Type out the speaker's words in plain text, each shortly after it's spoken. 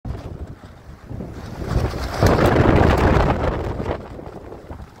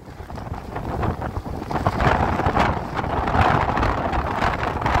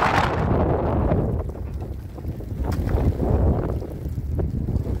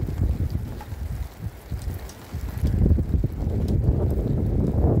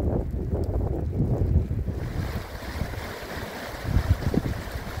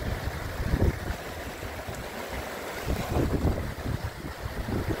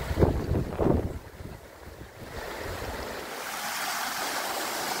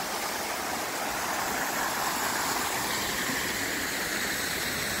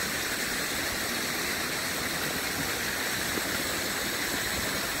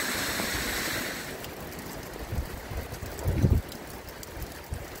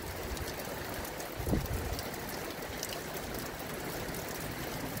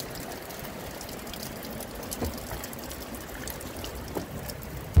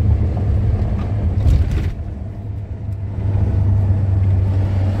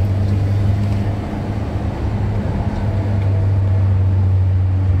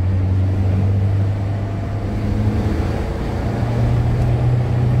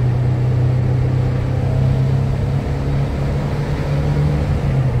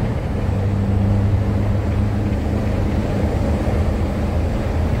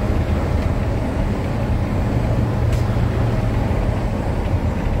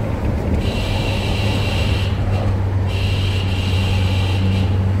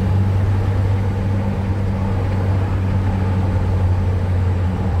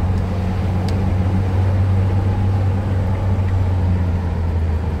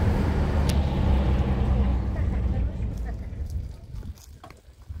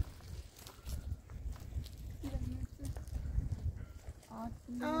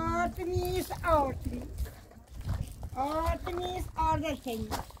آرتنی آرتنیس آردکنی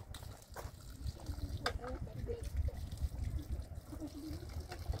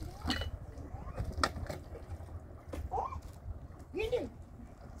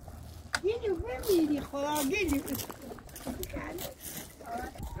گیلو بمیری خدا گیلو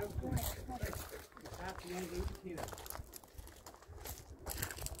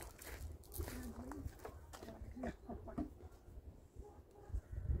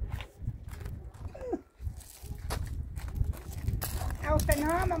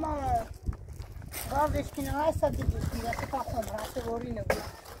اوستنا ماما بازش کنار صدی بیشتر است تا خود راست وری نبود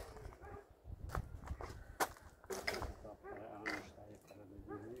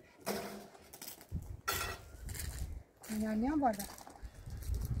میانیم بالا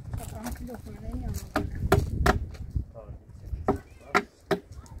تا کیلو کنه میام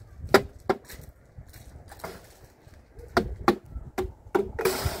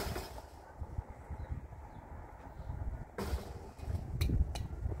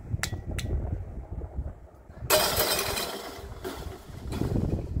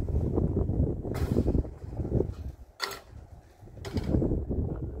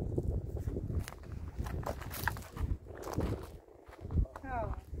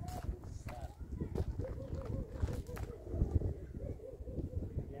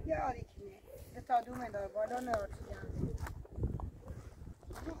بالا نرسیدم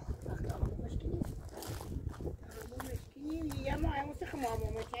مشکلی یه ما همون سخ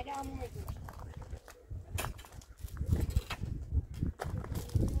مامو مکرده همون مکرده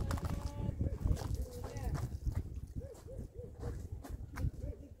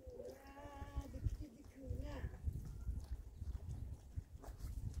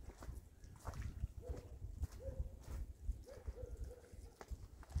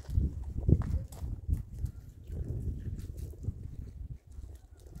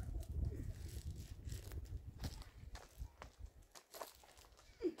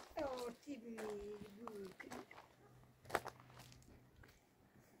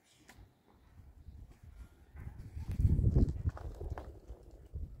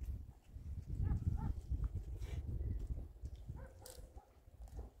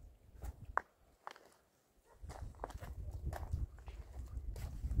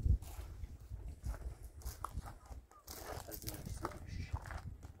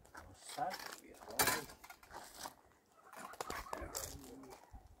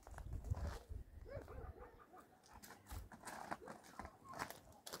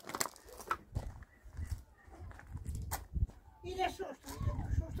Ile szósta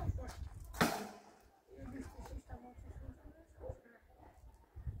poszła.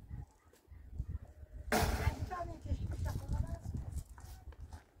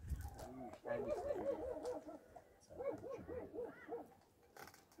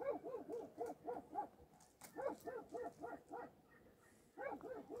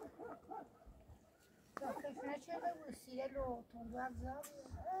 Faceva uscire l'otto, guarda.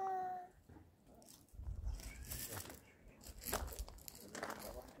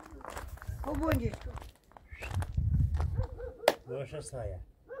 O buongiorno. Yaşa saya.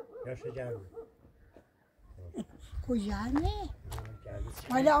 Yaşa geldi. کجانه؟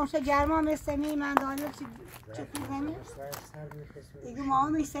 حالا اونجا گرما مثل من دارم چه کنی؟ دیگه ما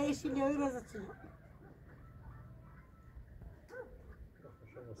هم میسایشی لیوی روزتی.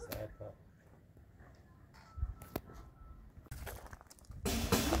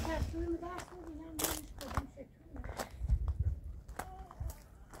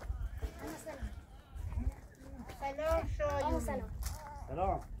 سلام شاید. سلام.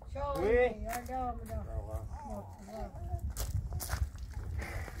 سلام. شاید.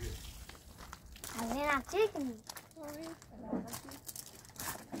 Zainab chicken.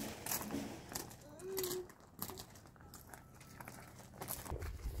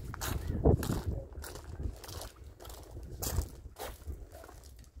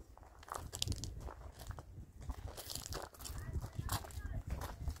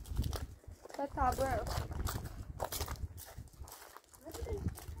 That's our bro.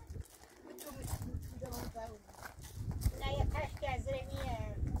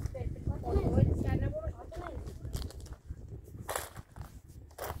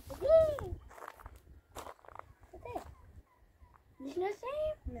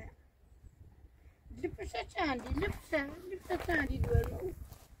 لبسه چندی لبسه چندی دورو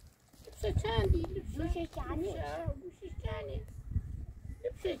لبسه چندی لبسه چندی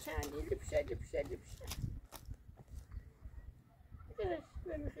لبسه چندی لبسه درست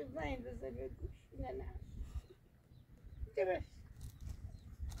بمیخی زین بزنی گوشی ننش درست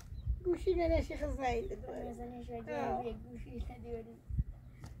گوشی ننشی خزین بزنی شوی گوشی نداری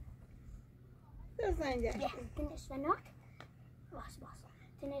بزنید تنشفنات باس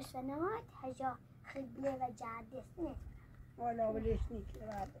تنشفنات هجا خبله و جعده سنه والا وليش نيكي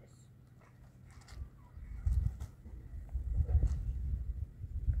رابس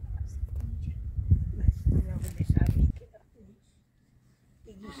والا وليش عليك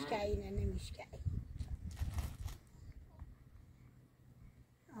يجيش كاين انا مش كاين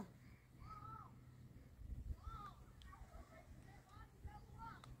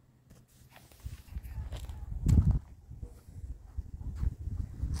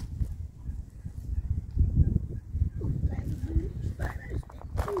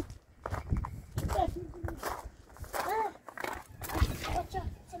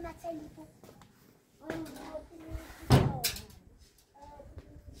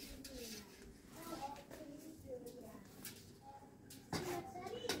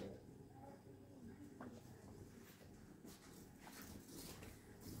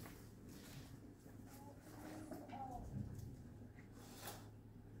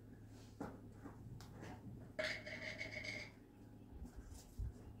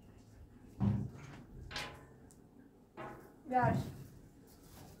Ver.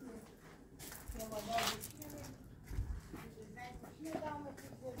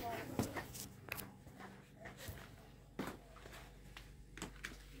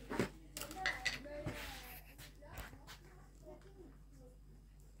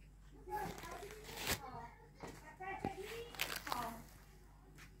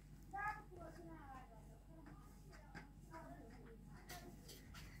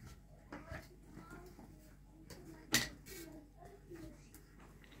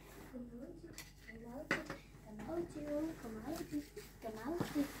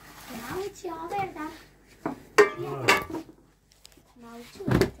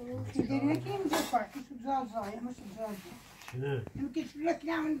 تدري كيف جفر كيف زازا مش زازا شنو؟ يمكن شو لك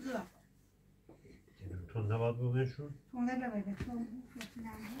نعمل زا تو نباید بگویشون؟ تو نباید تو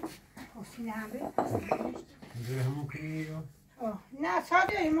خوشی نعمل میگه همون کی رو؟ نه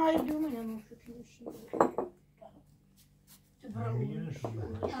ساده ما دومین همون شکلشی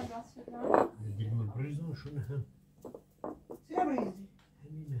دیگه بریزم شون هم چه بریزی؟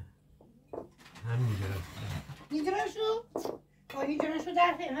 همینه همین جرس هیدرشو؟ هیدرشو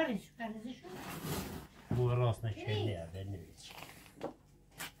در خیمرش بریزشو؟ بو راست نشده در نویچ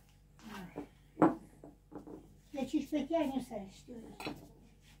یکیش فکر این سرش دیگه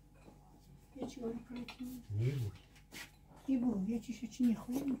یکی اون کنی نی بود کی بود یکیشو چی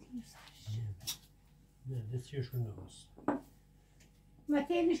میخوری میکنی سرش نه دستیشون نباست ما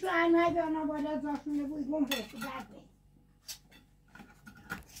تیلشو انهای به آنها بالا زاشونه بود گم شد درد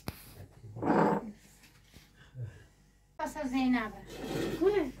بید بس زینبه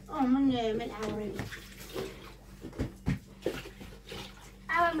من اولی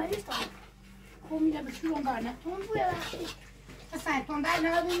اول مریض خب میره به شروع بارنه تون بوده وقتی اصلا تون در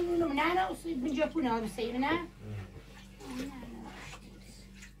نه بینونم نه نه اصلا بجا پونه ها بسیبه نه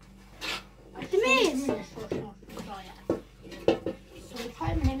تمیز سویت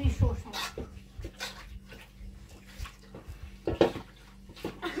من نمی شورشم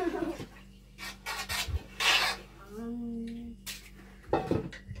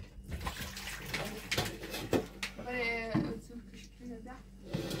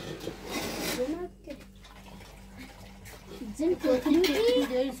زنت وتلوتي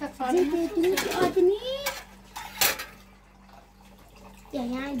زنت آدمی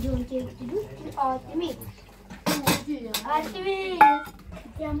يعني جون تلوتي آدمی آدمی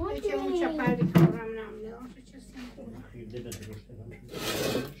جمال چه اون چپر بیتارم نمونه خیلی درشته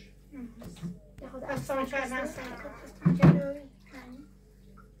اصلا کردن سرکت جلوی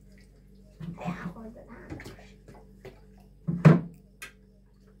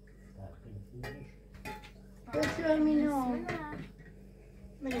بسیار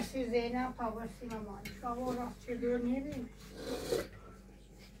من سی زینب پاور سینما شما راست چه دور نیدیم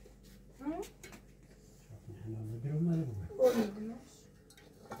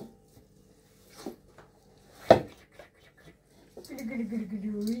گلی گلی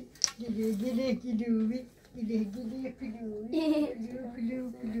گلوی گلی گلی گلوی گلی گلی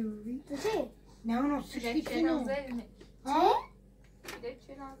گلوی گلوی نه اونو سشتی کنو ها؟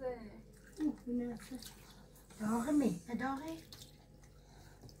 چه نازنه داغه می داغه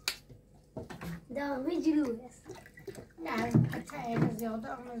داغی جلو است نه حتی این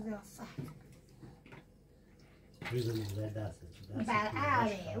زیاده اون زیاد سخت بریزم بزای دسته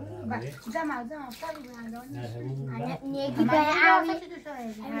برعه او زمان سالی بندان نیگی برعه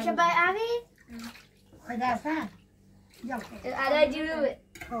همیشه برعه خواهی دستن آره جلوه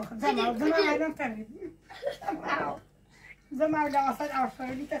زمان الان ترید زمان ولا أصل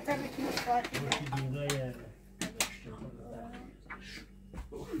أرفعلي تترك مصاري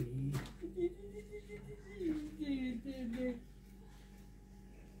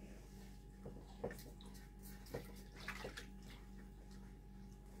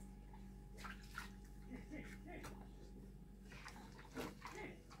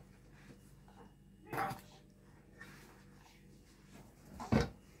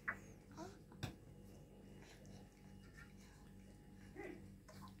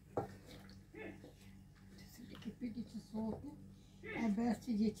بس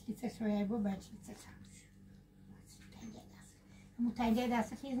یکی چشمای با بچه چشمش. متعجب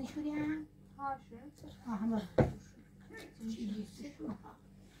دست خیز نشودیم. ها شو. همه.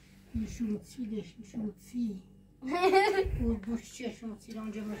 شموسی. او بوشی شموسی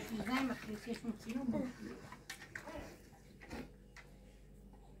آنجا مشروزن مخیلی شموسی رو بود.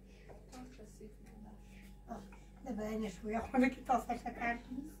 دبای نشوی خونه که تاسش کرد.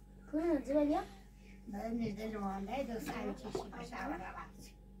 کنم زبالیا. بعد نزدن مانده دو سال چشی باشه و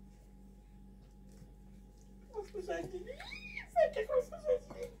روانسی. خوشگلی. سعی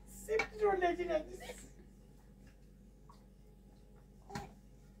خوشگلی. سپید رو نجیبی.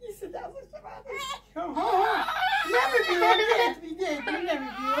 این صدا خوشگلی.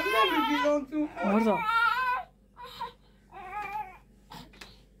 نمی‌بینم تو. مردا.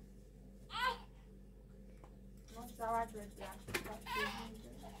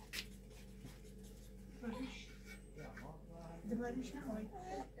 دبارش نهایی.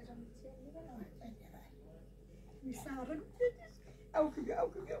 می‌سازم. او که.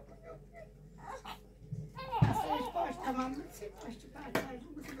 اصلاش باش تمام می‌شد. باش تو پاتر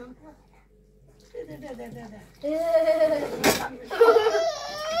بودم. ده.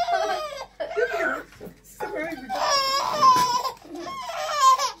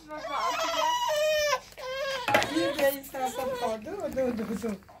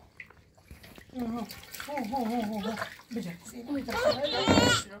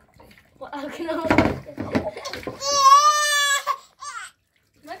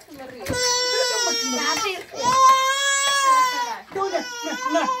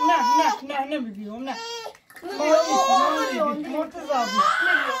 نه نمی‌بینم نه مرتضی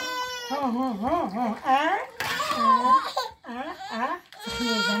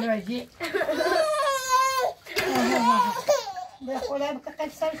خیلی باجی به خدا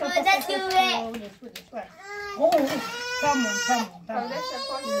بقید سرش تمام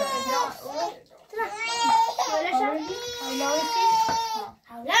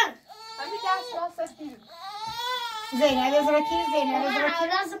زینب از رکی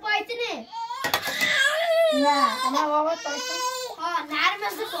حالا سپایتنه. نه اما بابا تایسون نرم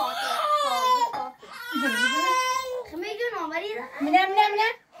از سپایتنه. خمیدون آوری را. منم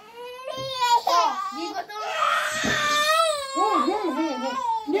دیگه تو.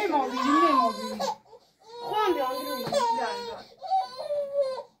 نمی‌بینم خون بیان درونی.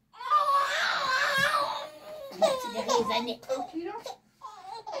 چیزی زنی.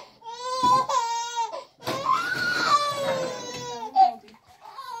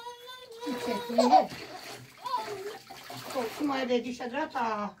 مایه بیدی شد را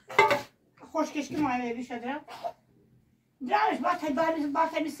تا خوشکش که مایه بیدی شد را درش با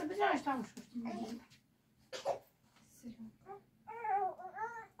تمیسته بدرش تموش کشتیم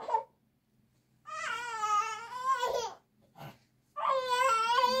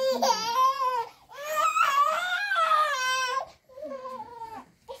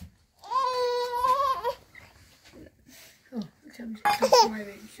مایه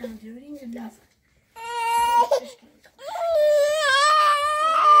بیدی شد دیورین لازم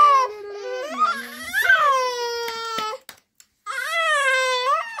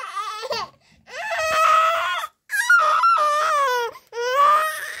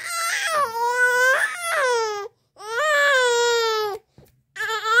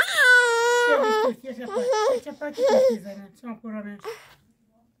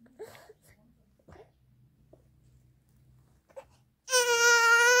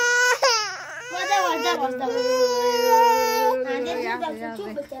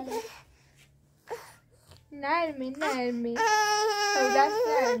نرمی دست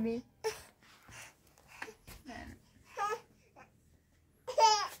نرمی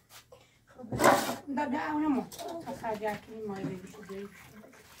ده اونمو خرجه کنی مایه بیدی شده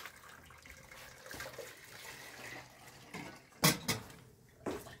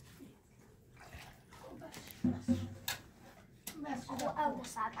او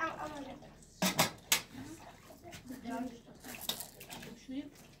ساعت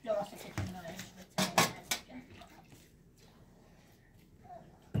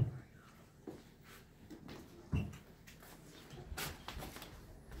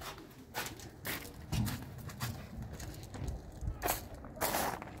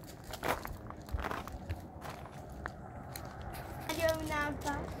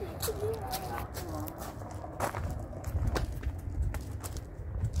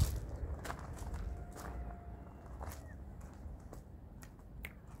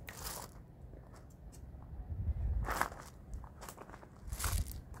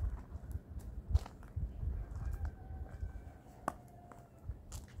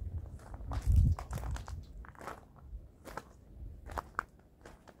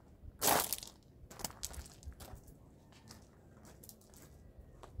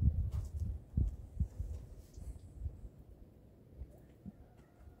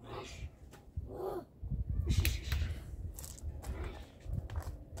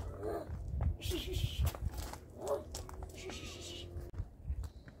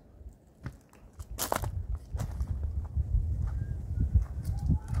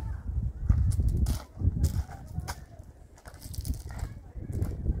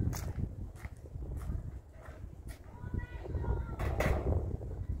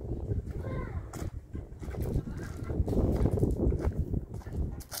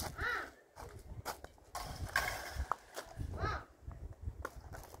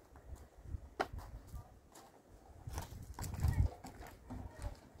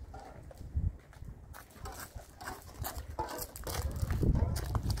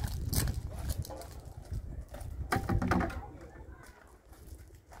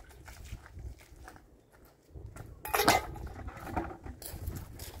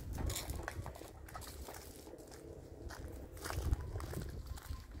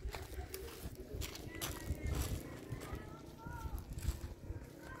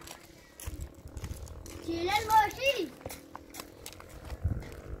Çiğlen başı.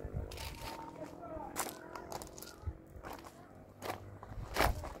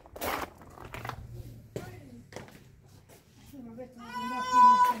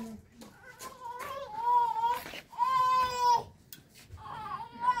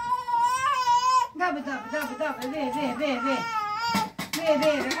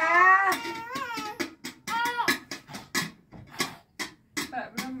 Dove, ve. Ah!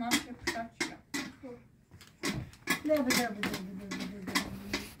 Buram maç yapacak çıkıyor. Dove.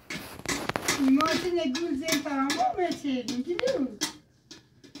 Immagine gul zentara mo meçelim, gidiyor.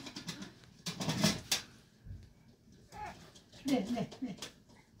 Le.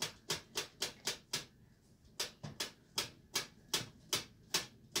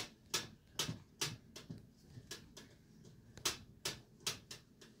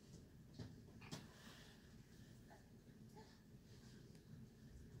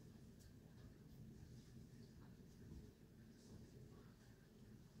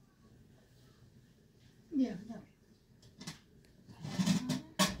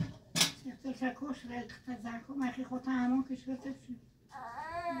 تشکر شده تذکر من خود همون که شده شد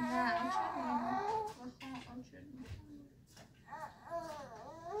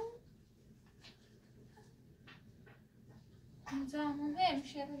نه اینجا همون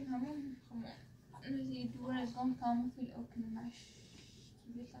نمیشه همون نزی دور از گام تمام فیل اوکن مش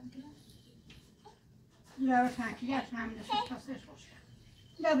یا تنکیت هم داشت تاسش باشه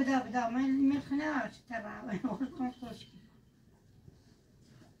دا من میخونه آرچی تبا من اون خوش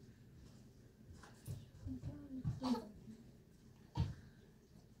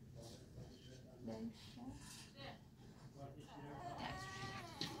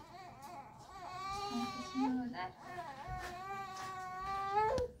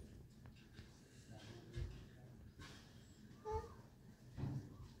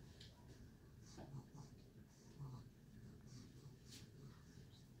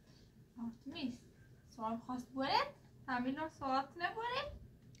Artemis, Sohrab خواست بره؟ همین رو ساعت نبره؟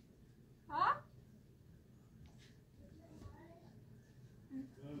 ها؟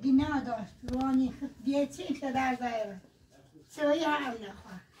 بنا داشت روانی دیتی که در زایره سوی هم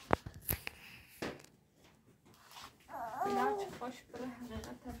نخواه بلا چه خوش بره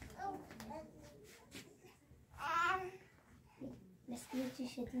حقیقتا Mesela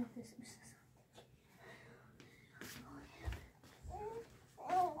çeşitli kısmı.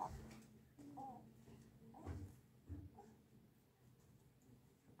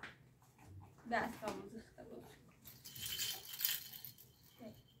 دست آموز ریخته بود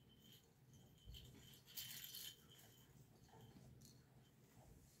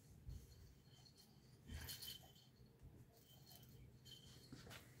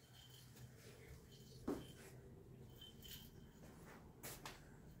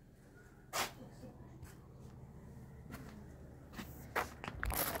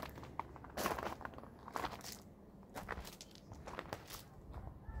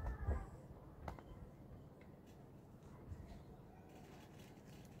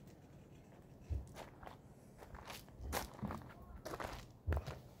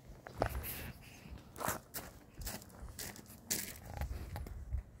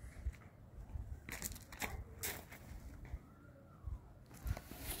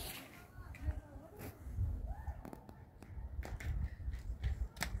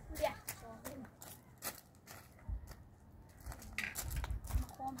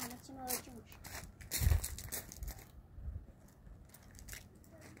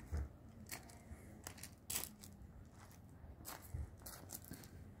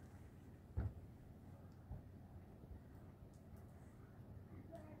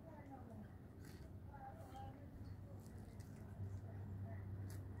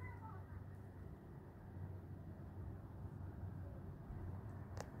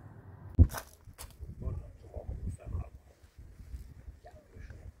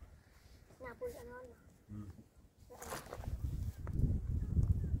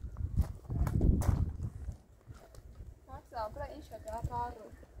برای این شده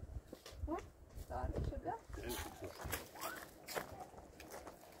رو دار شده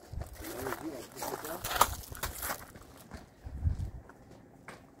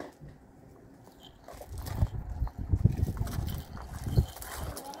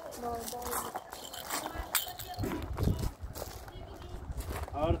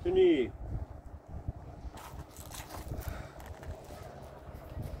Artuni.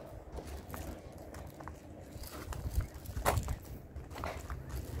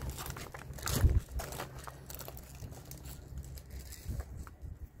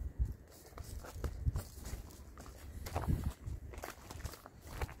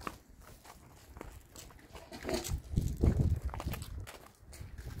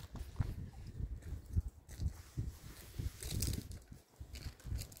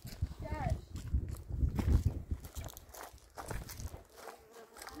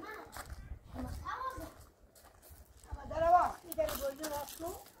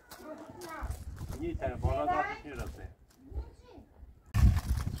 یه تر بالا داشت میرسه.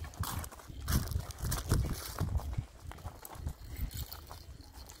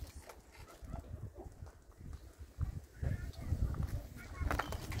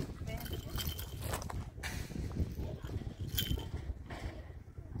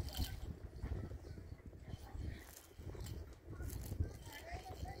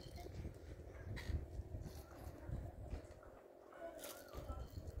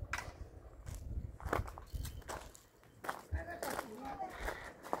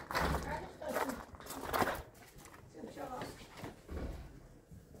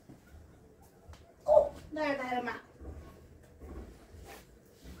 Nerede ma?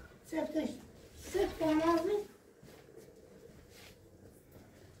 Sırt olmaz mı?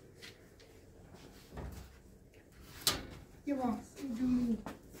 Yavaş, ucunu.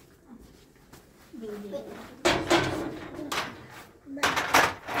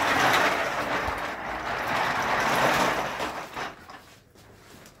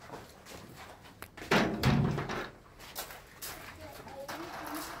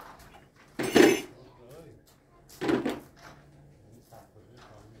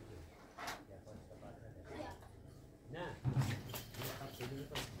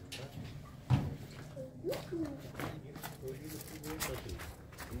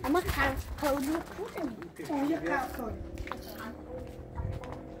 Ama kavurma kurdu. Onca kalkıyor.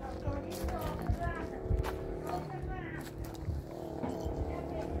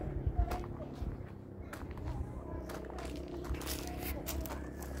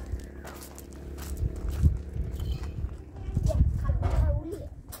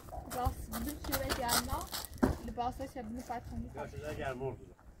 راست بچه و گرما لباسش ابن فتح Yaşlılar gelme oldu.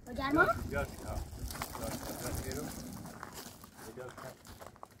 Gelme. Yaş ha. Yaşlılar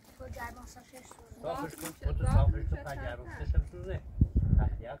Gelme saçı su. Safıştım, kutu safıştım, ben geldim. Sıçım suzu.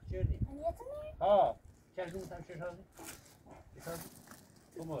 Tahliyak çördüm. Niyeti ne? Ha, kendimi tam şey çaldım.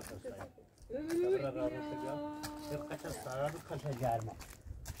 Bu mu olsun sayın? Kadar ağrısı gel. Bir kaça sarardı, kaça gelme.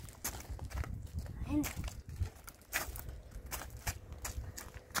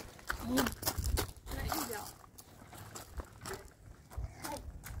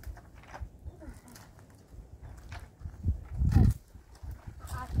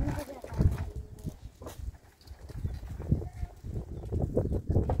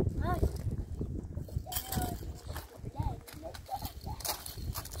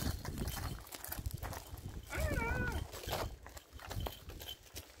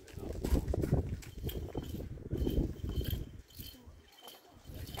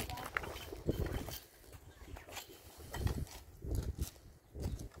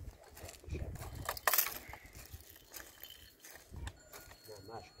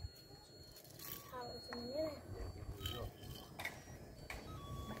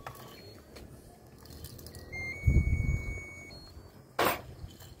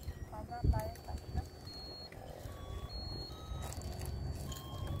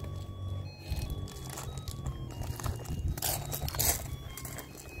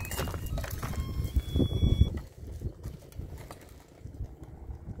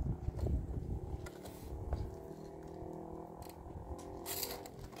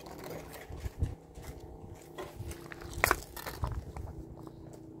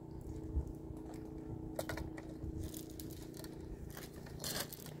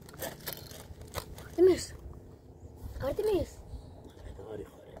 Artemis. Artemis. Tarih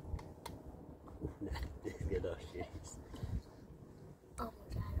var ya. Ne? Bir daha şey. Ama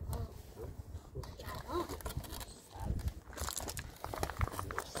gelme. Gelme.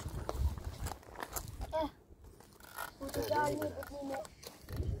 Bu da gelme.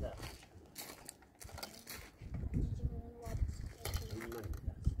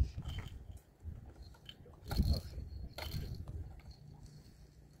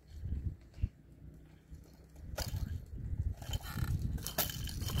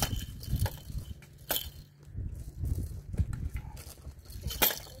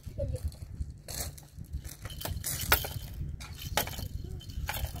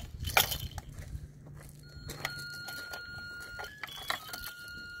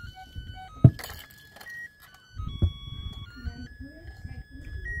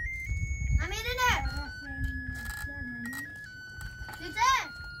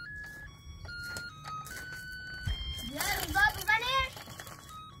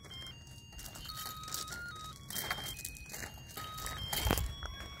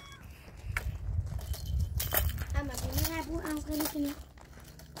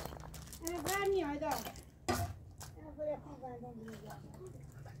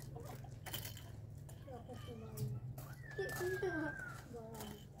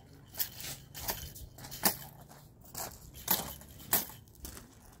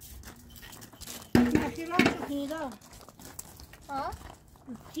 میدا ها؟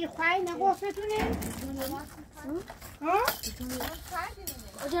 چی خواهی نگفتتونه؟ ها؟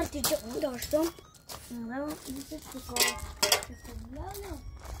 اگر تیجه اون داشتم من این چه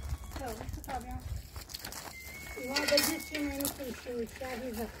ایوان بگید چی منو کشید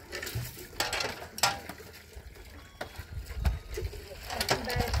شهیزه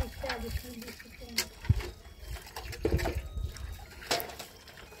برای کشتر بکنید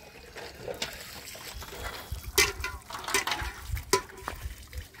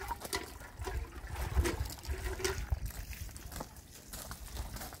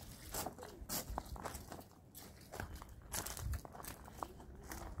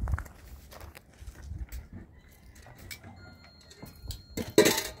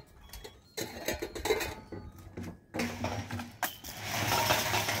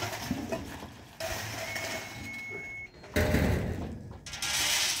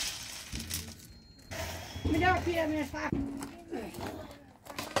میدم پیرم نصف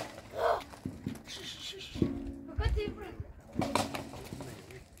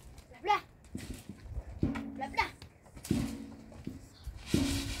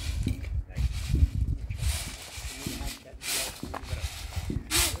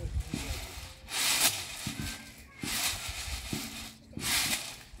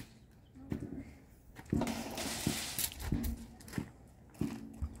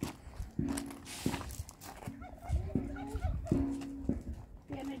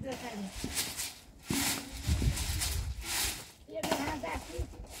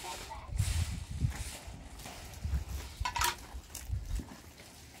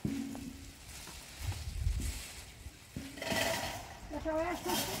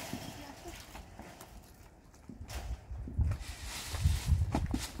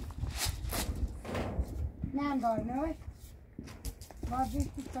نه دار نه باید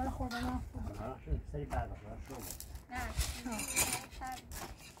بیشتی کار خودم سری برداشت شو نه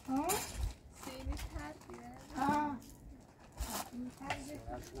ها؟ سیلی تربیه ها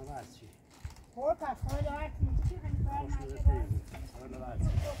اصلا باز چی خب پس خواهد آرد چی خیلی کار خوش نشه میده سری باز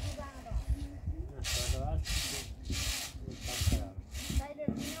چی سری باز چی سایده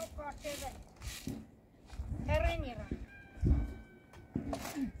دینو کارته بره تره نیرم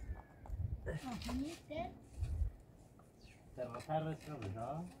نیسته؟ تر رسید رو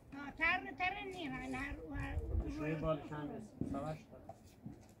ها تره نیرم شوی بالش هم رسید سواش داد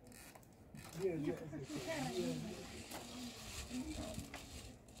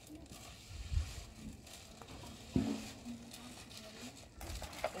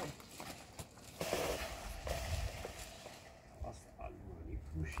آلمانی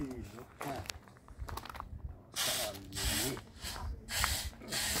پوشی دختر آلمانی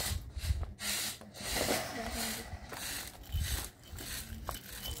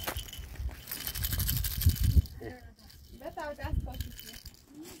بتاو دست پاکیسی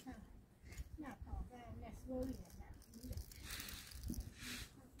نه نسبوری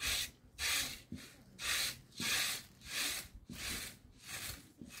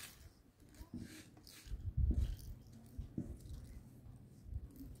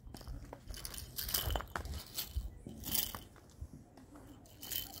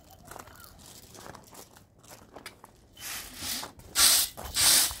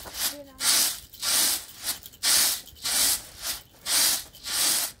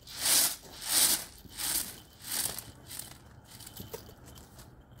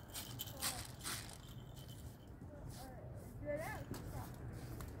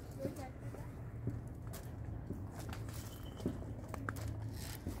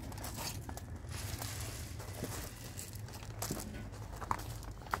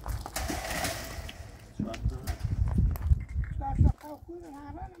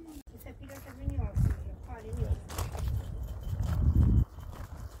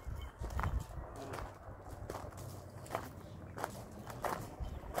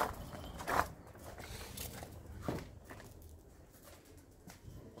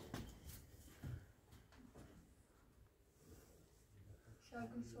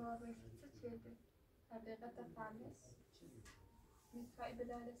شاگون شوابش چه چیده؟ حقیقت فهمیس میخوای به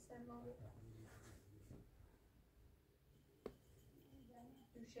دار سرمایه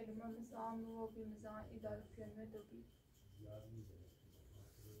دوشلما مزام و بیمزان ایدال پیانو دوبی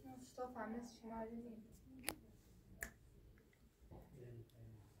ستا فهمیس شماری نیم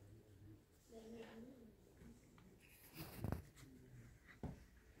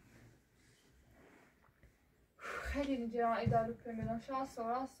خیلی جران ایدالو پیانو شاه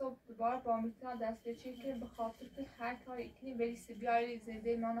سورا صبح دوبار با میتونه دست بچین که به خاطر که هر کاری کنی بریسی بیاری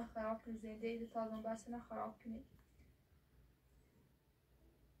زنده منو خراب کنی زنده ایده تازم بسنه خراب کنی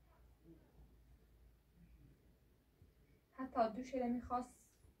حتی دوش میخواست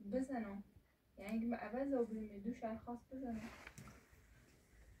بزنم یعنی که عوض و بریم دوش خواست بزنم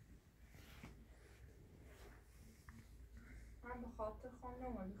من به خاطر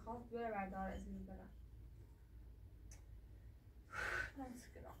خانم میخواست بره بردار از این برم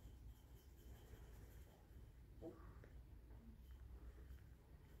نسکرم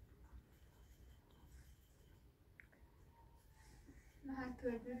من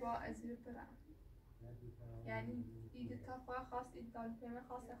حتی بی با از این برم یعنی ایده تا خواه خواست این دال پیمه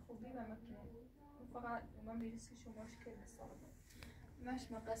خواست خوبی و مکنه فقط من میرسی که شما مشکل حسابه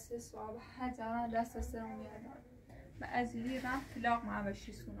مش مقصه سواب هر جاران دست سرم میادم من از این رم فلاق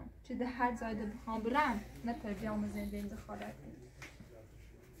معوشی سونم چه ده هر زایده بخوام برم نه تربیام زنده این دخالت کنم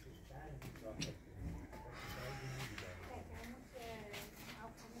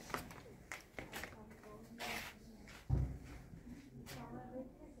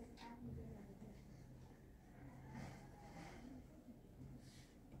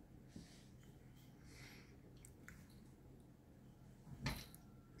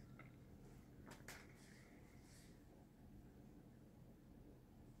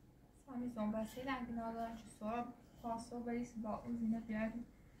میزون بسیار رنگی ندارن چه سهراب پاسو بریس با اون زینه بیاردیم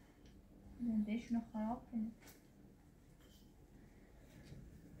زندهشون رو خراب کنیم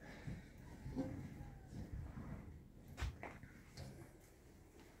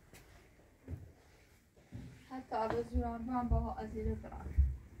حتی عوضیان هم با ازیره برن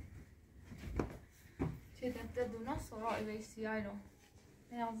چه دفته دونا سهراب بیسی های رو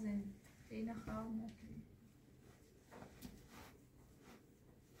نیازین اینه خراب نکنیم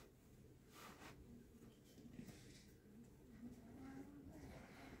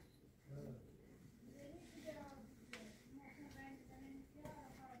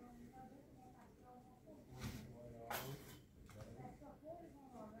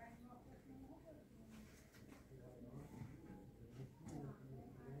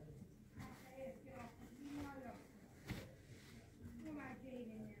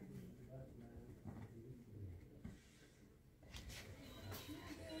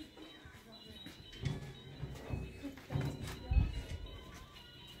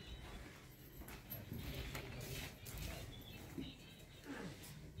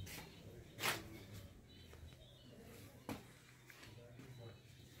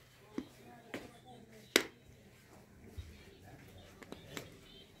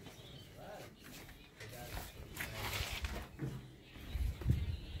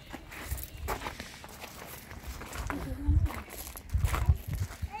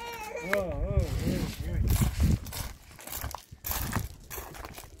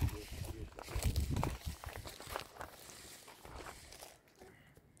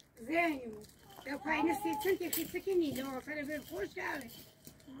زینب در پایین سیچون که کسی که نیده واسه بر خوش کرده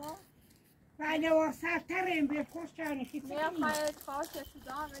ما بعد واسه ترین بر خوش کرده کسی که میا نیده خواهد خواه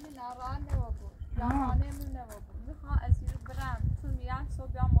کشیدم ولی نران نبود یعنی من نبود میخوام از این برم چون میگم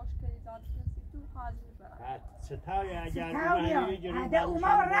صبح یا مشکلی داد کسی تو خواهد برم ستاوی اگر اده اوما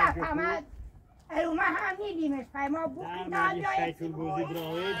رفت همه اوما هم نیدیمش پای ما بوکی نامی های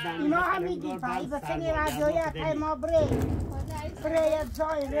ایما هم نیدیم پای بسنی رادیوی پای ما بره بره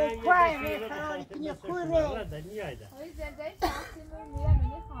جای ره کوای ره خراری کنی کوی ره های زنده شخصی من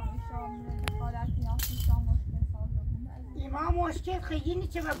میرم میخوام شام دخالت نیاسی شام مشکل سازم ایما مشکل خیلی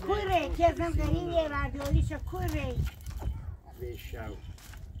نیچه با کوی ره که زنگرین یه رادیویش کوی ره بشو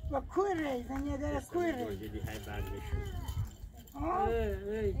با کوی ره زنگه داره کوی ره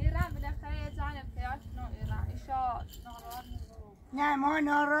ایران بالاخره جانب تیاشنو ایران ایشا ناران نه ما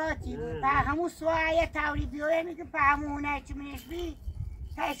ناراتی با همون سوایه تاوری بیوه میگه با همونه چی منش بی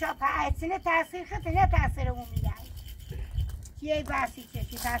تایشا پا ایتسینه تاثیر خطه نه تاثیرمون میدن چیه باسی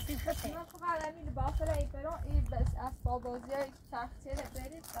چی تاثیر خطه من فقط همین باخره ای برون این بس اسباب بازی های تخصیل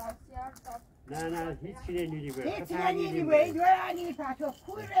برید دارسیار دار نه هیچی نمیدی برد هیچی نمیدی برد دوانی پتو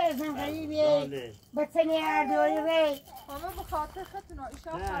کوی رزم غریبه بسنی اردوی ری همه بخاطر خطونا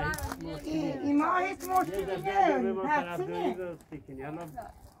ایشا فرم ایما هیچ مشکلی نه تقسیمه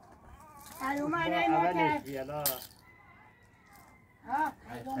الومه نه ما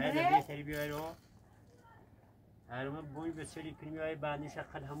کرد خیلی بیایرو هرمه بوی بسیاری کنی های بندیش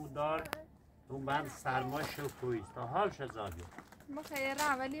اقل همون دار اون بند سرماش و کویز تا حال شزاده ما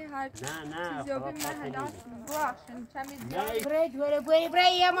خیره ولی هر نه چیزی بیم من هداش بوخشن چمی دیار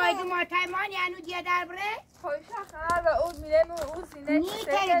بره یه مایدی ماتایمان یعنی دیگه در بره خویشا خراب اون میرم اون زینه نی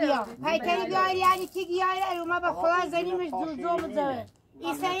تری بیا پای تری بیاری یعنی کی بیاری الومه به خدا زنیمش جوزو بزاره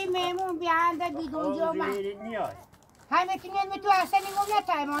ایسایی میمون بیانده بیدون جو من همه که نمی تو اصلا نگم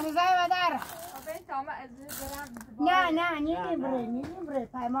نتایمان زای و در نه نیدیم بره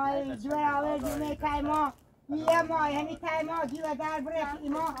پیمای جور آور جمعه تایما یه ماه همی تایماتی و در برخ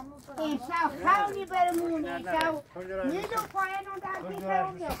ایما امشب خونی برمونی امشب نیدو پایانون در بیتر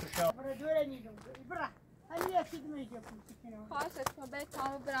اونجا برا دوره نیدو برا همی یکید میجا کنی خواهشت کن به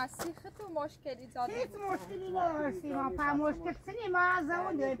تمام برسی خیلی مشکلی داده هیچ مشکلی ندارستی ما پا مشکل سنی ما از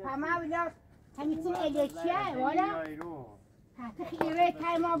اون دوی پا ما بلا همیتون الکیه والا حتی خیره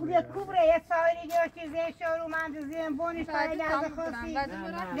تایما بوده کوبره یه سایری دیو چیزه شروع من دوزیم بونش پای لحظه خواستی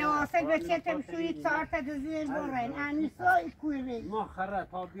دواسه به چه تمشوری چهار تا دوزیم بون رین انیسای کویره ما خره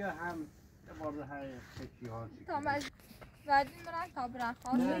تا بیا هم بارده های خیلی ها تا مجد بعدی مرن تا برن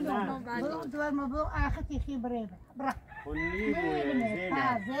خواهد برو دور ما برو آخه تیخی بره برا خونی بوده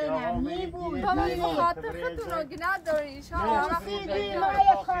زینب نیبوی تا من خاطر خودتون رو گناه داری سیدی ما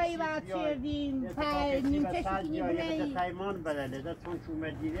یه خواهی باید چردیم نیمچه شکنی بره تایمان بدله ده چون چون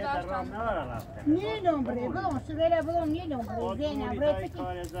مدیره در راه نواره رفته نیدم بره بلون سویره بلون نیدم بره زینب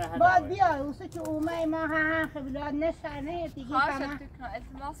بره باید بیای اوسه که اومه ما هم خبیلات نشانه دیگه خواهشت کن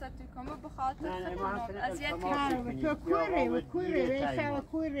التماست کن بخاطر خودتون اذیت تو کویره ریشه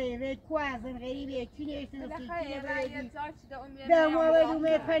کویره ری کوازن غریبه چیله شنو در مورد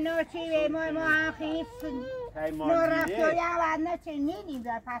اومه پناچی ما هم خیلی نورفتاری اول نچه نیدیم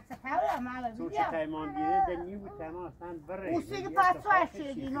در پس تاوره ما تو چه تایمان بیره در نیو تایمان اصلا بره اوسی که پس تو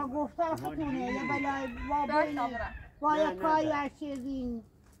هشتیدیم و گفتار خطونه یه بلای بابایی با یه کاری هشتیدیم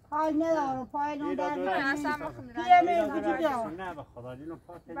حال ندارم پای نون در پیرمه وجود دارم نه به خدا دینو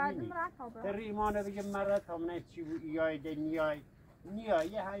پاس نمی در ایمانه بگه مرد هم نه چی بود ایای ده نیای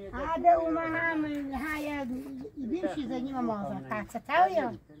نیای هده اومه هم های بیشی زنیم مازن پس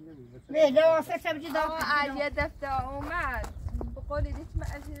تاویم نه لواسه سبجی دارم یه دفعه اومد بقولی دیت ما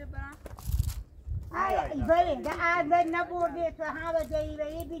ازیر برم بله ده عدد نبرده تو همه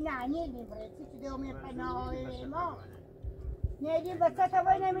دیره بی نعنی نبره چی دومی پناهای ما نیدیم بچه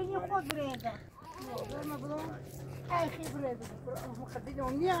تبایی نمیدیم خود بریده برمه برون ایخی بریده مخدیدم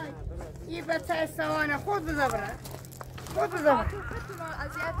نیای یه بچه سوانه خود بزبره خود بزبره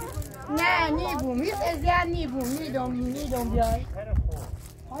نه نیبوم هیچ ازیاد نیبوم نیدم بیای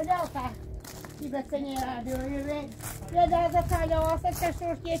حالا تی بچه نیراده یه درزه تلواسه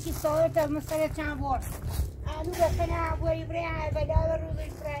تشورش یکی ساله تا مستره چند بار انو بچه نبوری بره بلا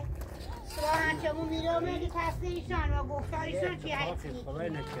روزش بره سراحان چمون میرم میگه تصدیشان و گفتاریشان چی هستی خدای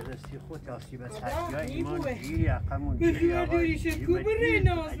نکرده سی خود تاسی بس هستی های ایمان جیری اقمون جیری آقای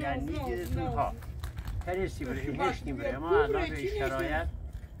اگر نیدیدتون ها تریسی بره هشتیم بره اما الان به شرایط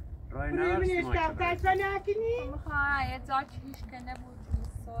رای نورست ما نکنی؟ میخواه یه جا که هیچ که نبود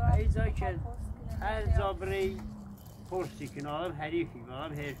ای جا که هر جا بره پرسی کن آدم حریفی و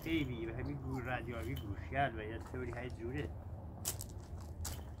آدم حرفه‌ای بی و همین گور رادیوی گوشگرد و یه طوری های جوره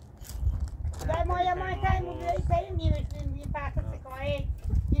در مایه تایم رو بیایی سریم نیمشتیم بیم پس سکاره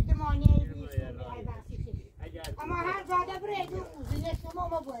یه دمانیه بیشتیم بیایی بحثی شدیم اما هر زاده بره دو اوزینه شما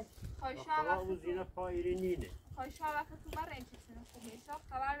ما بود خواهشا اوزینه پایری نینه خواهشا وقت تو بر این چیزی خوبی حساب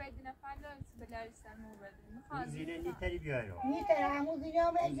خبر بدین فنده این بلاریستن مو بدین اوزینه نیتری بیایی رو نیتر هم اوزینه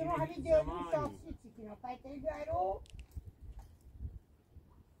هم اجرا همین دیوری شاخصی چیکنه پایتری بیایی رو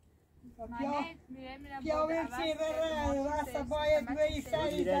پیاوه چی بره واسه باید بری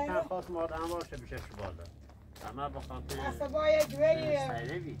سری زنه تا خواست مادر هم باشه بشه شباده اما بخوام واسه باید بری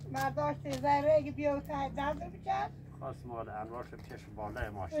مرداشت زره اگه بیاو تا دست بچه خواست مادر هم باشه بشه شباده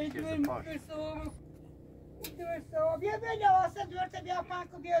ماشی که زپاش بیا لواسه دورت بیا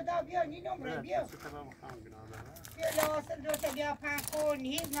پنکو بیا دا بیا نی نمره بیا لواسه دورت بیا پنکو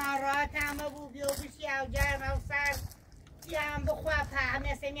نیز ناراحت همه بو بیا بشی او جرم او سر بیا هم بخواه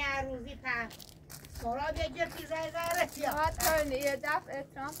په مثل این عروضی په سوراب یه جرکی زرت یا حتی یه دفعه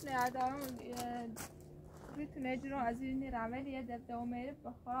ترامپ نیادارم میتونه جرو از این رمل یه دفعه اومده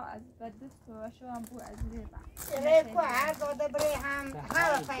بخواه از بدست و شو هم بو از این ریکو هر داده بره هم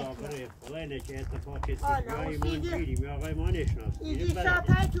هر فایتی خدای نکه اتفاقی سیگایی ما گیریم یا آقای ما نشناس ایدی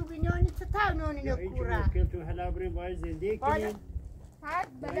شاپای تو بینانی تو تا نونی نکوره مشکل تو حالا بریم باید زندگی کنیم هر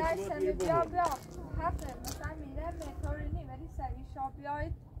بلای سمی بیا هفته مثلا میره مکاری نی ولی سمی شا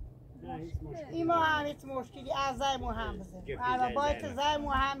بیاید ایما هم هیچ مشکلی از زیمو هم بزنیم اما باید زیمو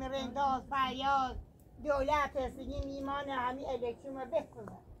هم رنداز فریاد دولت هستیم ایمان همی الکترون رو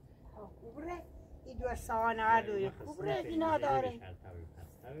بکنه خوبره این دو سانه ها روی خوبره اینا داره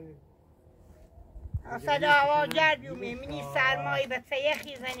اصلا هوا گرد بیومه منی سرمایی به سیه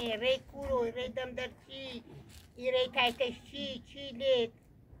خیزنه ری کورو ری دمدر چی ای ری تایتش چی لید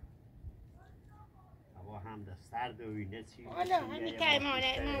هوا هم ده سرد و وینه چی حالا همی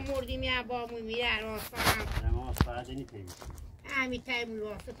تایمانه ما مردیم یا با مو میره راستا هم ما سرده نی تیمیشیم همی تایمون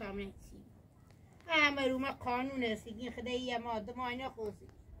واسه تامنه چی همه رو ما قانون هستیم خدایی یه ماده ما اینا خوزی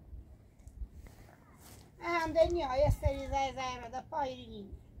هم دنیا یه سری زای دا پایری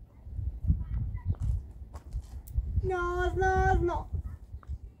ناز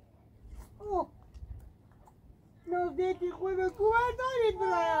اوه ناز دیتی خوی به کوبر دارید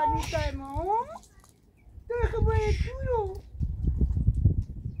برای نیستای ما توی خبای تو رو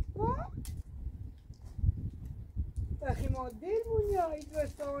بخی ما دل بونیا اید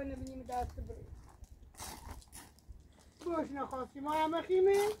رستاوان نبینیم دست برید باش نخواستی ما همه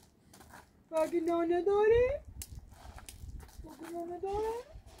خیمه بگی نانه داره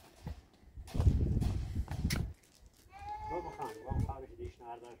بخوام دیش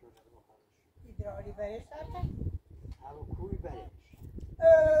نردار شده بخوامش ایدرالی برش سرده هوا کوی برش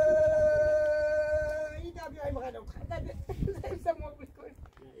ایدا بیایی مغلوم خرده زمسا ما بود کن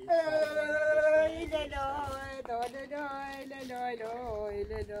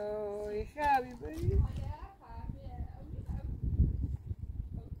لالای شبی بایی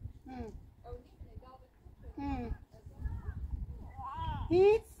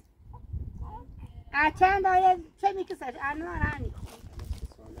هیچ چند آیه چه میکسش انوار هنی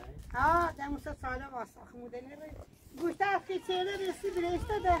در 3 ساله واسه خموده نره گوشت افکی چهره رسی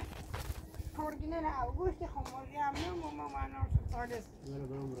برشته ده پرگینه نه گوشت خمورگی هم نه ماما منار ساله برو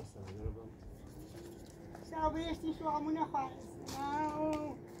برم رسته برو برم شا برشتی شو همونه خواهست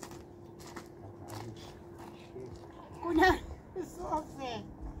کنه صوفه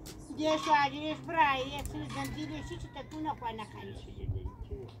یه شاگرش برای یه چیز زنجیرشی چی تکونه خواه نخریش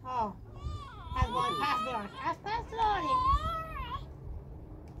از باید پس دراش از پس داره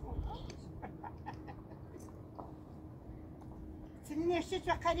سنین اشتی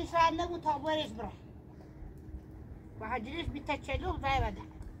چو قریش رد نگو تا برش برای و حجرش بیتا چلوخ زای بده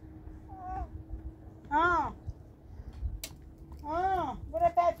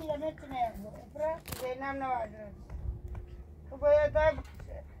برای تا پیرامتر نیم برای زینم نواجه تو باید دای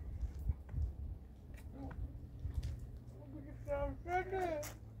بکشه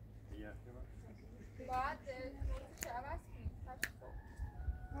باید موضوعش عوض کنیم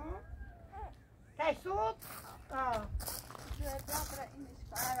تشود؟ شاید برای این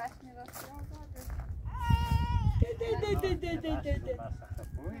اشکال عوض نگاه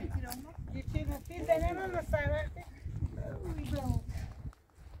یکی مفید دنه من مسابقه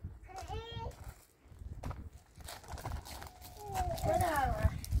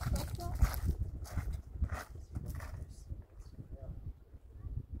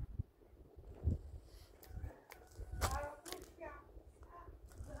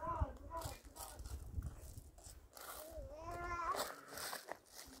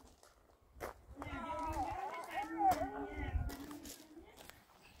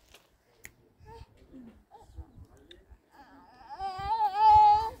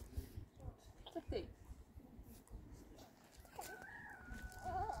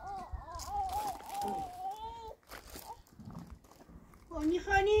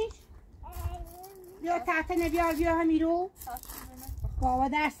میخوانیش؟ بیا تحتنه بیا همی رو بابا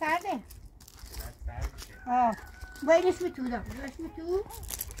در سرده بایدش میتو دا بایدش میتو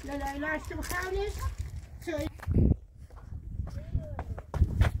لالای لاشته بخورش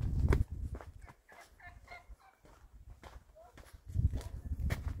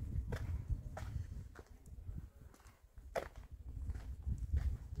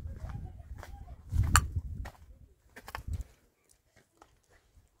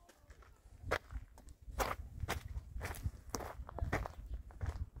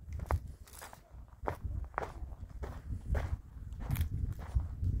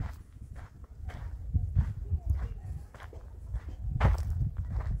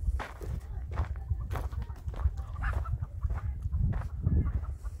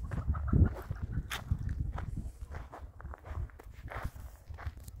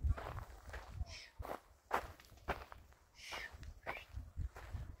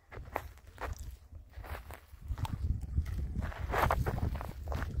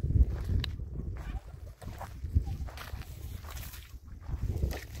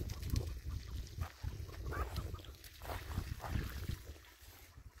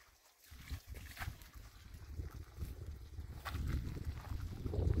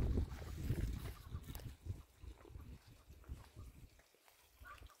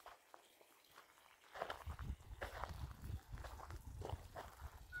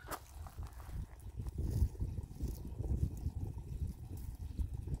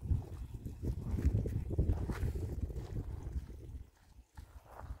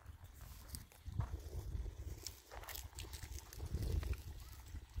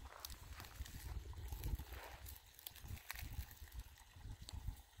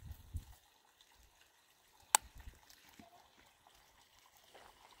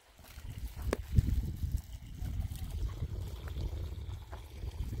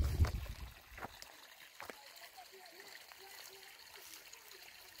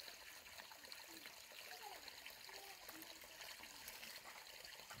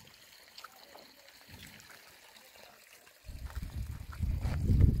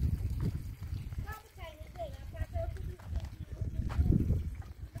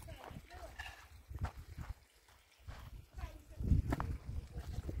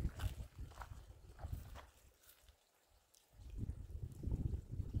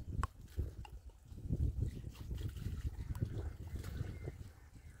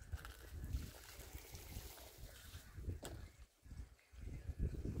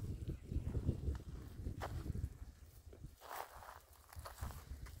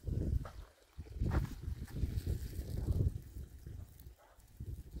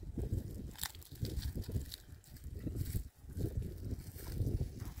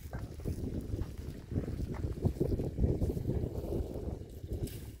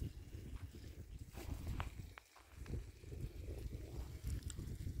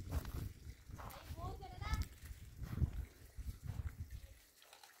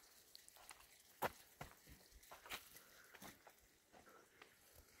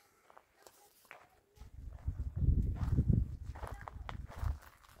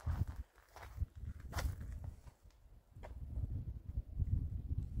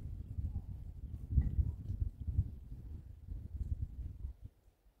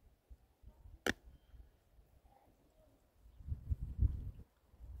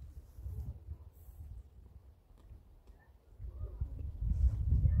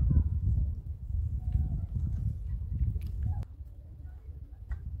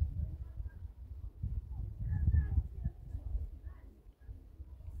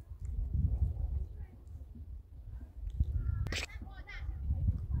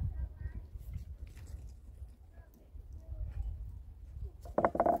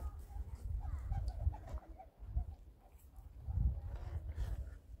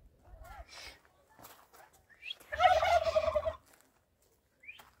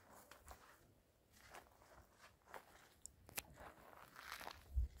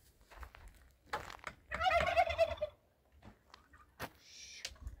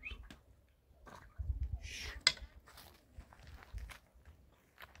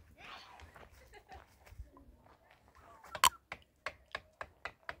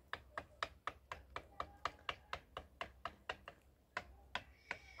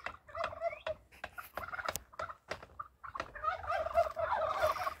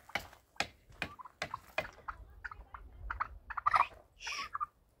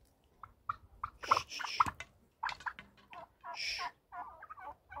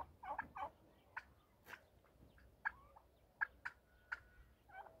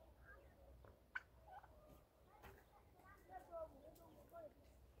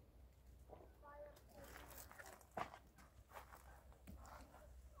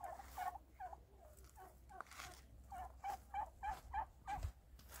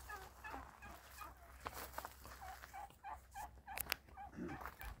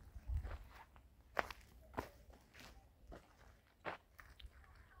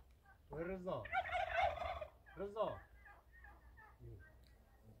رضا رضا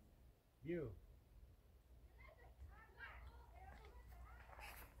بيو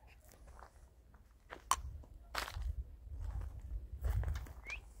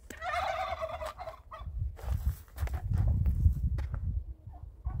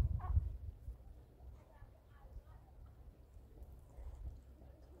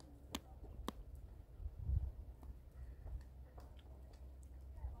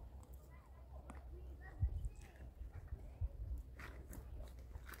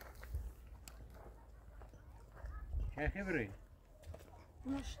چه خبره؟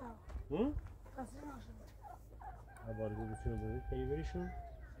 نشاو ها؟ قصد نشاو عبارگو بسیار بودید تایی بریشون؟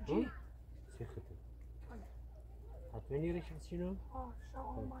 چی؟ چه خطه؟ حتما نیرشید چینو؟ آه شاو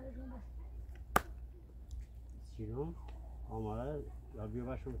آماده جونه چینو؟ آماده یا بیو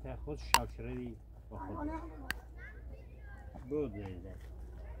باشم تا خود شاو شردی با خود بود نیده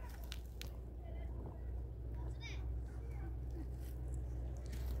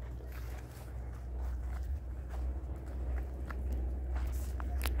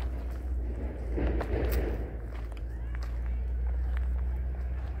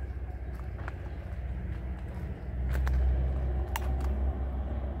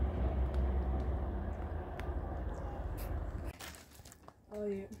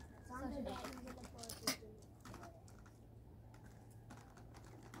آره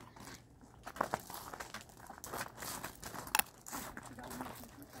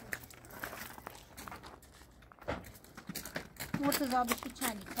مرتضا بشی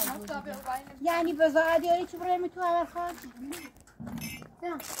چندی حتی به اوبایی یعنی بزاعه دیاری چی برای تو اول خواهد؟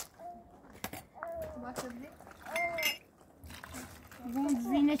 باشه بی؟ اون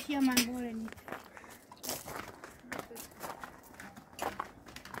زینه چیه من باره نید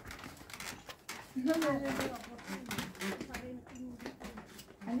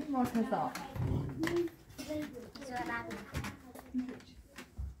یعنی مرتضا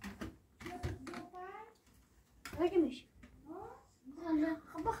اگه میشه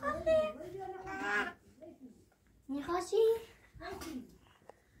خب بخواستی میخواستی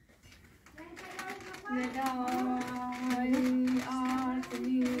ندای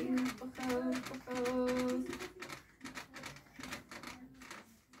آرزی بخوز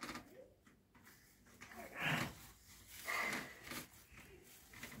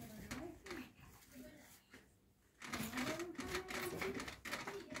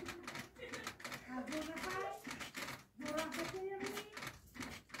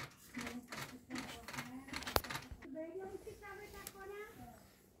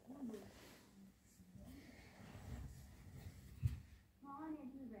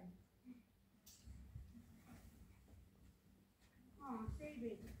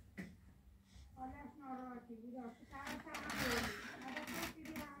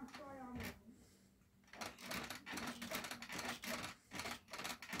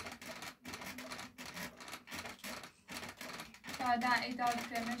شادم ایدار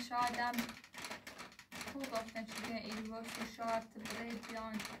کرمه شادم خوب گفتن شده ای باش و شاد برای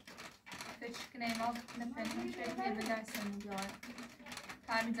بیان فکر کنیم آفت نپنیم شده به درس میگار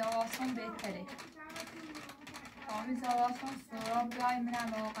تمیز آواسان بهتره تمیز آواسان سوراب بیای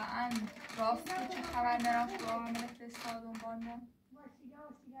منم واقعا راست چه خبر نرفت و عامل فرستاد دنبال ما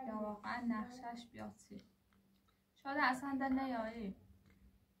یا واقعا نقشش بیاتی شاده اصلا دل نیایی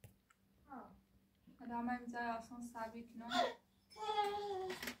آدم امضای آسان سبیک نه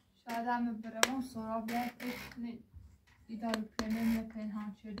شاید هم برمون سوراب بیاد بکنه ایدارو پرمیم یا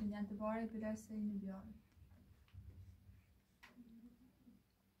پنهان شدین یا دوباره برسه اینو بیاره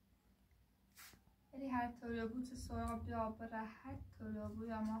ولی هر طوری بود که سوراب بیا بره هر طوری بود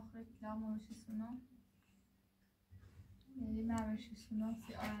یا ما آخر کلام همشی سونا یعنی من همشی سونا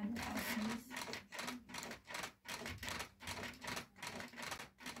سی آینده آسانیست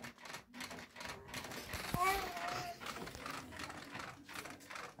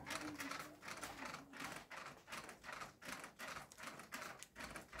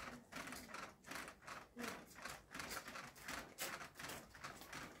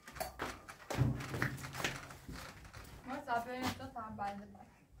Sabe, eu tô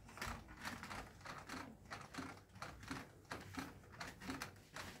trabalhando.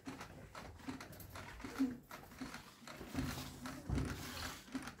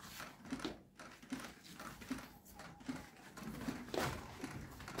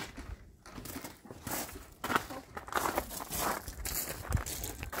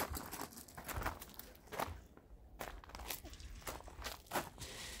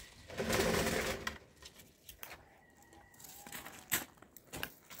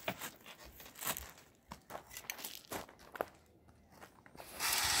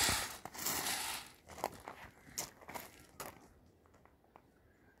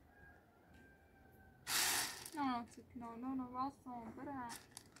 تکنو نه واسم برای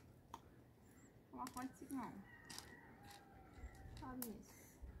ما خواهد تکنو نیست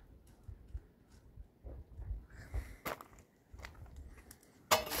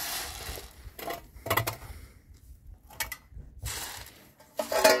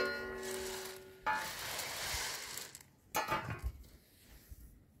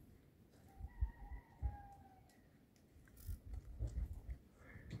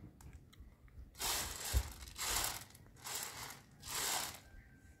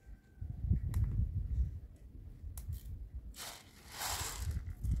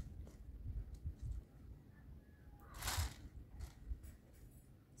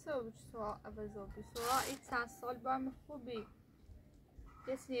سوال ابزابی سوال این چند سال با من خوبی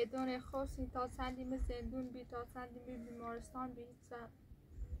کسی دونه خوشی تا چندی زندون بی تا چندی بیمارستان بی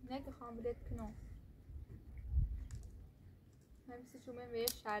نگه خواهم بدید کنم همیشه چون من به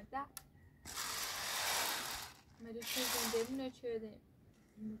شرده مدوشون زندگونه چه دیم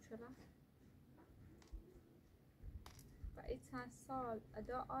موچلا و این چند سال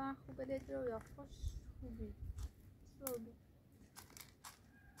ادا آن خوب بدید رو یا خوش خوبی سوبی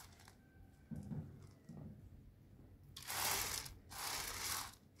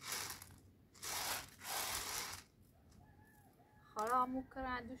خرامو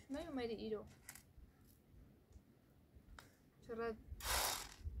کرندوش می اومدی ایرو چرا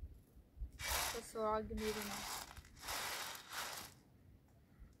به سراغ میرونم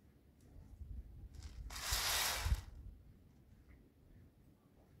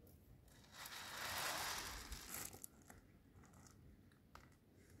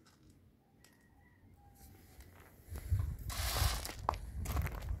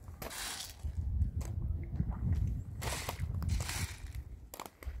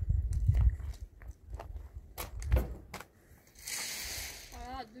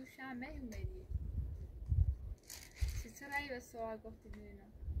دوشنبه اومدی چرا ای به سوال گفتی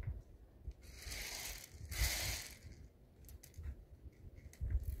میرونم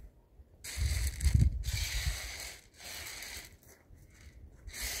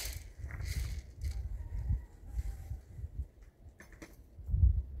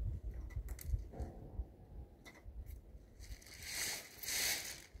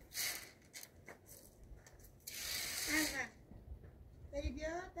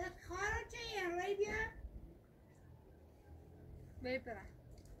برم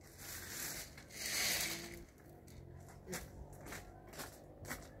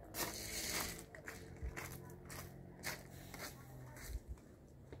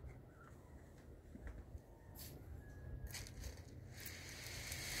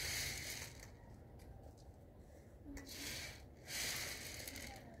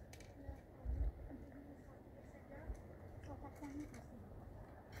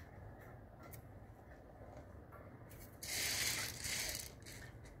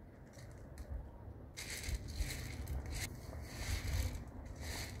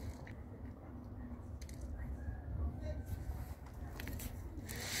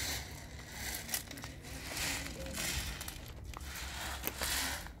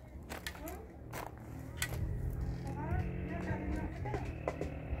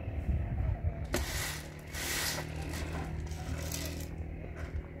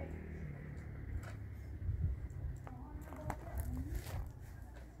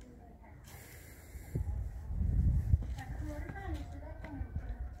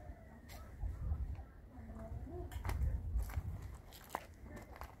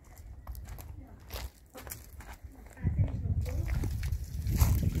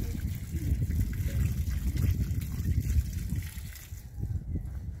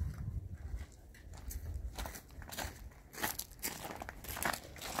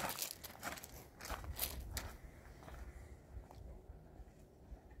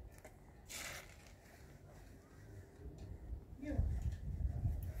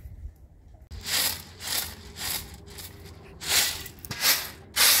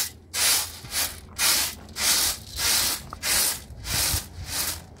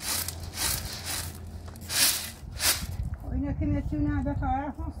که نتونه به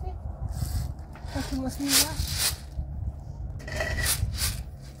طرف هستی پس بسم الله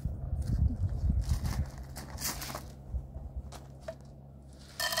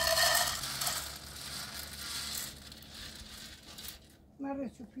مرة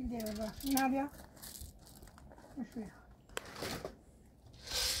تشوفي لي بابا نابيا شوية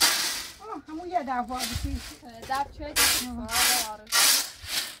همو یه دفعه بسی دفع چه دیگه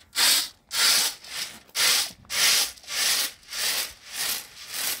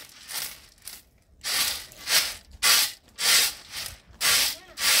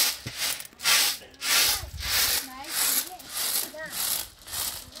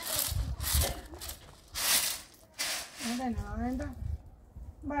نه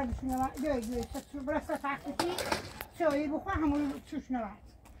بعد شنو جوی تو برسه تاکسی شوی بخوا همون چوش نواد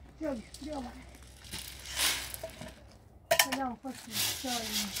جوی سلام خوشی شوی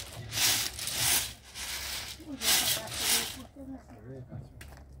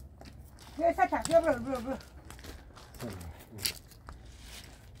جوی ستا برو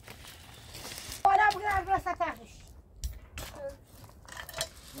بالا برسه تاکسی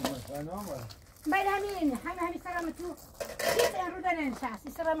باید همین سرم تو چیز این رو داره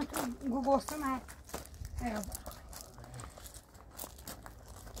نشستی سرم تو گوستم هست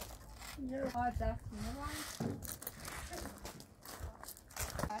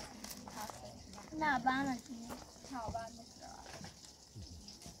نه بانه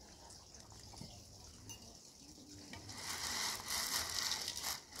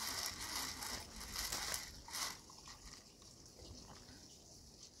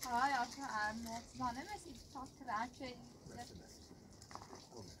Ja, jag tror är något vanligtvis tar träd.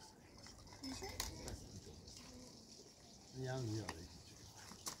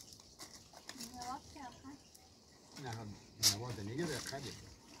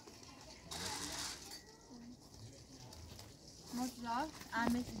 Mozart,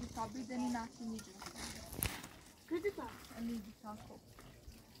 Ahmet idi tabi deni nahtini jo. Kıdık Ami idi tako.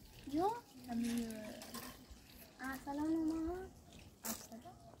 Yo? Ami Asalan ama. asla.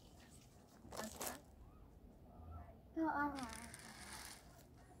 Asla. Yo aha.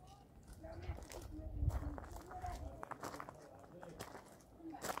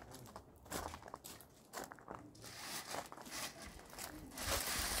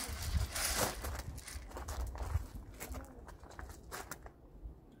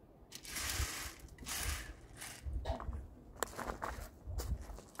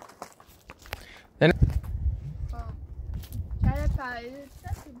 چرا پاییز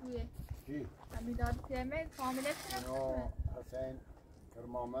نسیبیه؟ چی؟ امی داد پیمه کامله کنه؟ حسین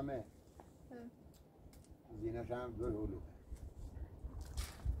کرماممه زینش هم دور هلو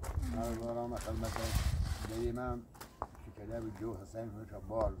هر بارا مثلا دیمم شکله به جو حسین هنوش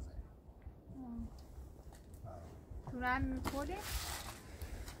بارزه تو رم میخوری؟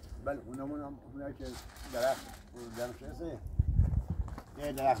 بله اونمون که درخت درخت هسته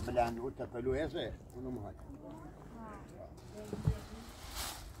یه درخت بلند و تپلو هسته اونم هست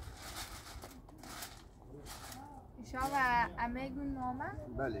شما امه گون مامه؟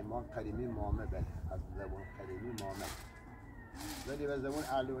 بله ما قریمی مامه بله از زبان قریمی مامه ولی به زبان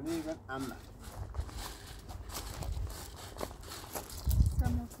علونی گون امه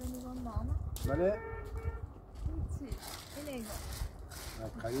سموسه گون مامه؟ بله چی؟ اینه گون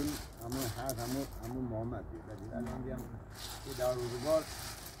قریم همون هست همون مامه ولی الان بیام که در روزگار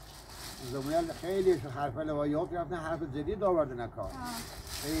زبان خیلی حرف لوایات رفتن حرف جدید آوردن کار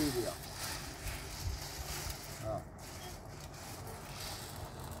خیلی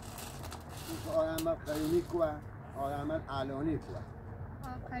آدم قریمی کوه آدم علانی کوه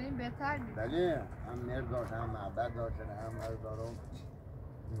قریم بهتر بود بله هم مرد داشت هم معبد داشت هم از دارم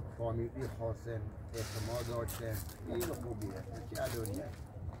فامیلی خاصه اعتماد داشته خیلی خوبیه چی علانیه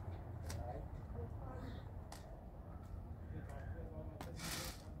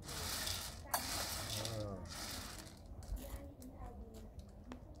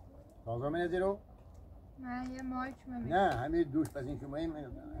تازه میدی رو؟ نه یه ماهی چون نه همین دوش پس این که مهم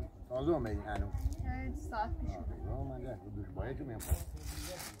تازه میدی هنوز ساعت پیش من ده دوش باید چون مهم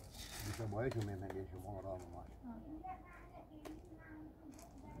دوش باید چون مهم یه شما را ما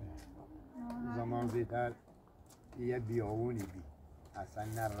زمان زیتر یه بیاونی بی اصلا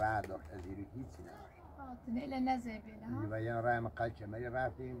نه راه داشت از ایرو هیچی نداشت تنیل نزیبیله ها و یه راه مقل چمری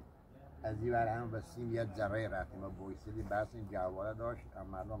رفتیم از این ور هم بسیم یه ذره رفتیم و بویسیدیم بس این جواره داشت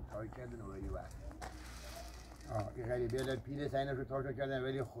مردم تای کردن و ولی ور این غریبه لر پیل سینش رو تاشو کردن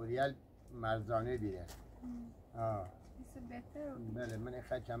ولی خوریل مرزانه بیره بله من این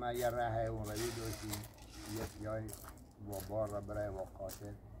خد چمر یه راه اون روی داشتیم یه پیای با بار را برای با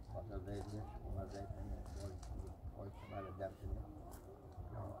قاتل زیدش و زیدن خواهی چمر دم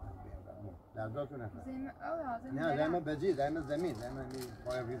لرزاتون نه زمین بزی زمین زمین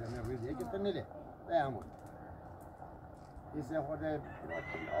پای روی زمین یکی تنیله ده همون ایسه خود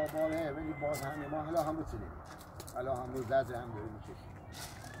آباله ولی باز همه ما حالا هم بچنیم حالا هم رو زد هم داریم میچشیم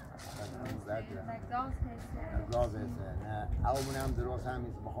گاز هسته نه اومون هم درست هم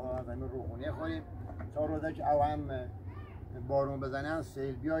نیست بخواه هم زمین روخونه خوریم تا روزه که او هم بارون بزنن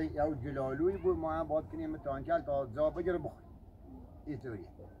سیل بیای یا جلالوی بود ما هم باید کنیم تانکل تا زا بگیره بخوریم اینطوریه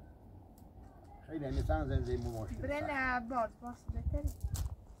خیلی همیستان زنده مو مشکل برن باز بهتره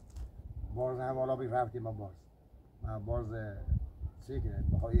باز هم والا بی رفتیم باز من باز 3-4 توصیه کنه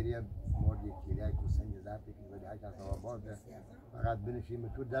بخوای یه مورد یکی یک کوسنگ زرد بکنی ولی هر کس آقا باز فقط بنشین به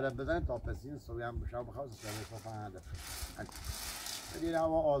تو درب بزن تا پسین صبح هم بشاو بخواست سرده صبح هم هدف ولی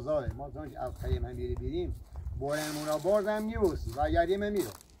هوا آزاده ما چون از خیلی هم بیریم بارمون را باز هم نیوست و گردیم هم میرو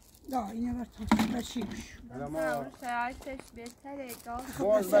نه اینه بر تو بشیش ما شرایطش بهتره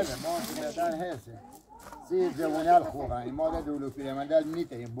باز بده ما بهتر هسته سی جوانیال خوبه ما در دولو پیرمندل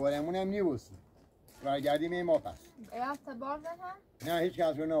نیتیم بارمون هم نیوست و گردیم ما پس یا تا باردن هم؟ نه هیچ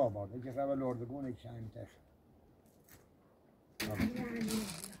کس رو نه آباد هیچ کس رو لردگون هیچ شنی میتش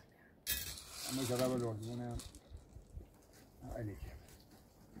اما که رو لردگون هم علی که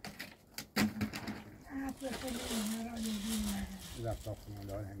رفت کنم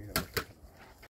دار همین رو